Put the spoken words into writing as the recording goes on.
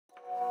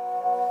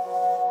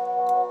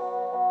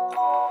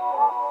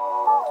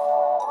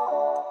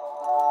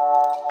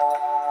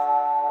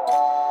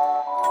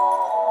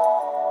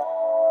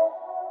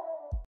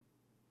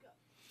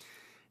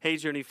Hey,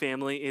 Journey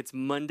family. It's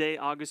Monday,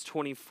 August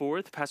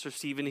 24th. Pastor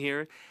Stephen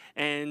here.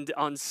 And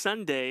on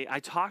Sunday, I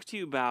talked to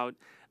you about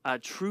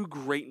true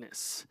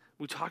greatness.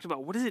 We talked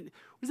about what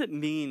does it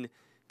mean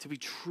to be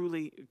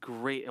truly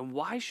great, and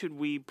why should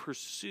we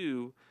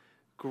pursue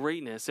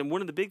greatness? And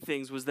one of the big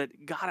things was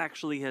that God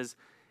actually has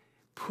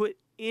put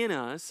in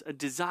us a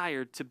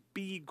desire to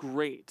be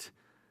great.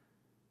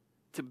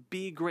 To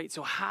be great.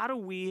 So how do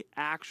we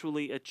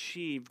actually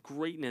achieve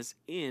greatness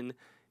in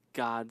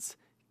God's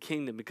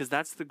kingdom? Because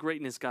that's the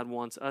greatness God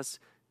wants us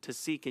to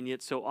seek. And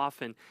yet so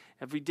often,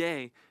 every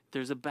day,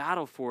 there's a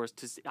battle for us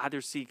to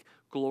either seek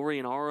glory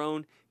in our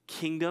own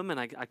kingdom, and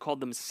I called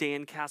them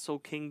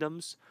sandcastle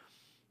kingdoms.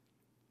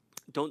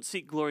 Don't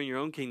seek glory in your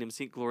own kingdom,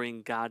 seek glory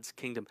in God's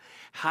kingdom.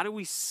 How do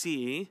we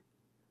see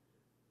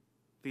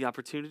the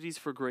opportunities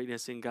for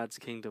greatness in God's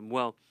kingdom?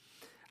 Well,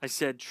 I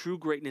said true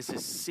greatness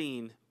is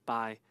seen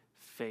by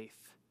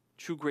faith.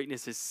 True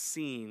greatness is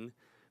seen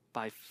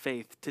by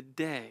faith.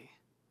 Today,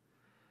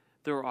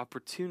 there are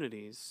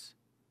opportunities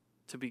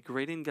to be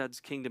great in God's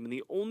kingdom. And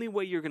the only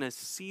way you're going to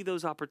see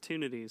those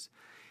opportunities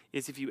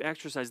is if you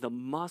exercise the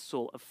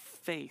muscle of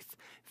faith.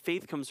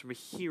 Faith comes from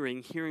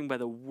hearing by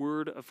the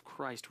word of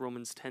Christ,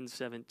 Romans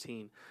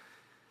 10:17.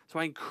 So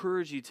I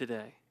encourage you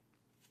today.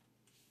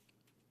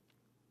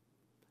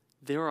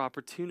 There are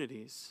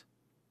opportunities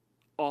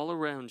all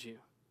around you.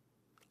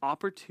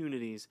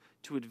 Opportunities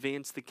to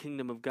advance the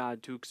kingdom of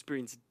God, to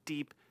experience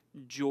deep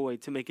joy,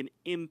 to make an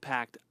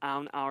impact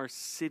on our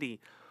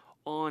city,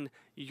 on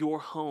your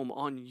home,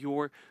 on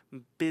your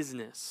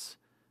business,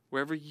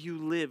 wherever you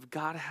live.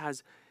 God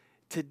has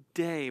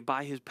today,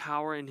 by his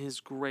power and his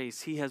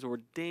grace, he has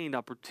ordained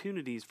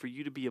opportunities for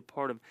you to be a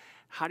part of.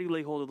 How do you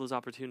lay hold of those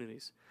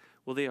opportunities?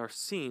 Well, they are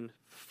seen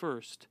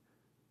first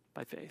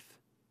by faith.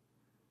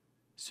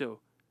 So,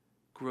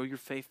 grow your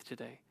faith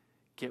today.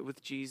 Get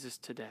with Jesus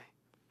today.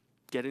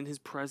 Get in his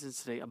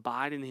presence today.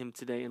 Abide in him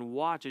today, and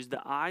watch as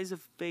the eyes of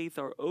faith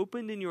are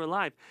opened in your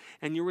life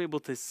and you're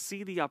able to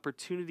see the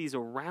opportunities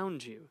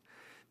around you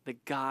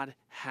that God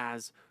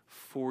has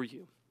for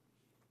you.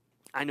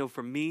 I know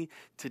for me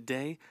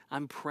today,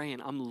 I'm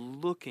praying, I'm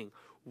looking.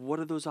 What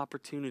are those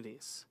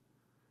opportunities?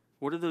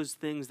 What are those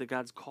things that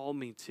God's called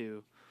me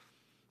to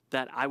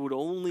that I would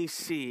only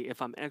see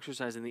if I'm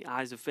exercising the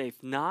eyes of faith?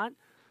 Not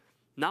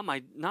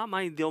my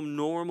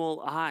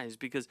normal eyes,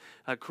 because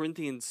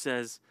Corinthians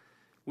says,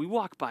 we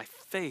walk by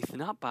faith,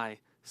 not by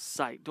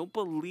sight. Don't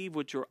believe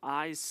what your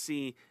eyes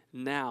see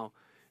now.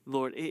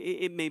 Lord,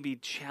 it may be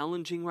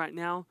challenging right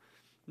now.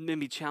 It may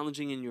be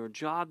challenging in your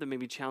job. It may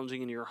be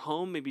challenging in your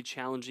home. Maybe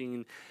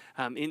challenging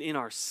in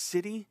our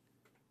city.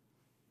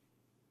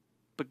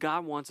 But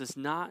God wants us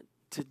not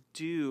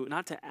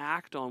to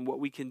act on what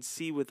we can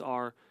see with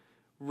our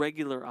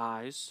regular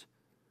eyes,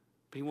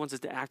 but he wants us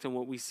to act on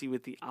what we see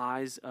with the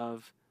eyes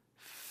of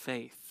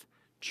faith.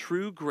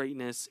 True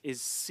greatness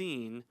is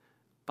seen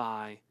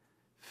by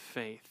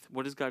faith.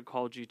 What has God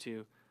called you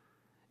to?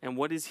 And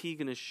what is he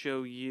going to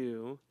show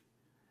you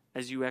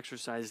as you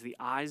exercise the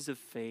eyes of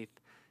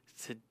faith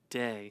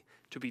today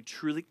to be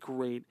truly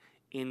great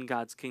in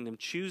God's kingdom?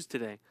 Choose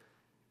today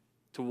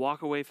to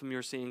walk away from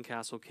your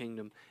sandcastle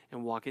kingdom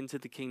and walk into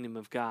the kingdom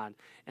of God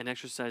and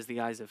exercise the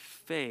eyes of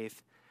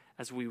faith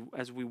as we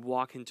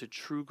walk into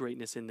true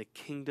greatness in the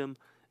kingdom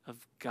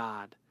of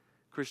God.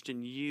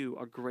 Christian, you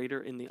are greater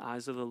in the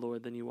eyes of the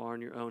Lord than you are on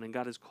your own, and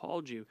God has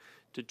called you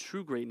to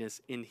true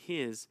greatness in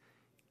his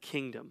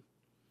kingdom.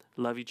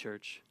 Love you,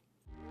 church.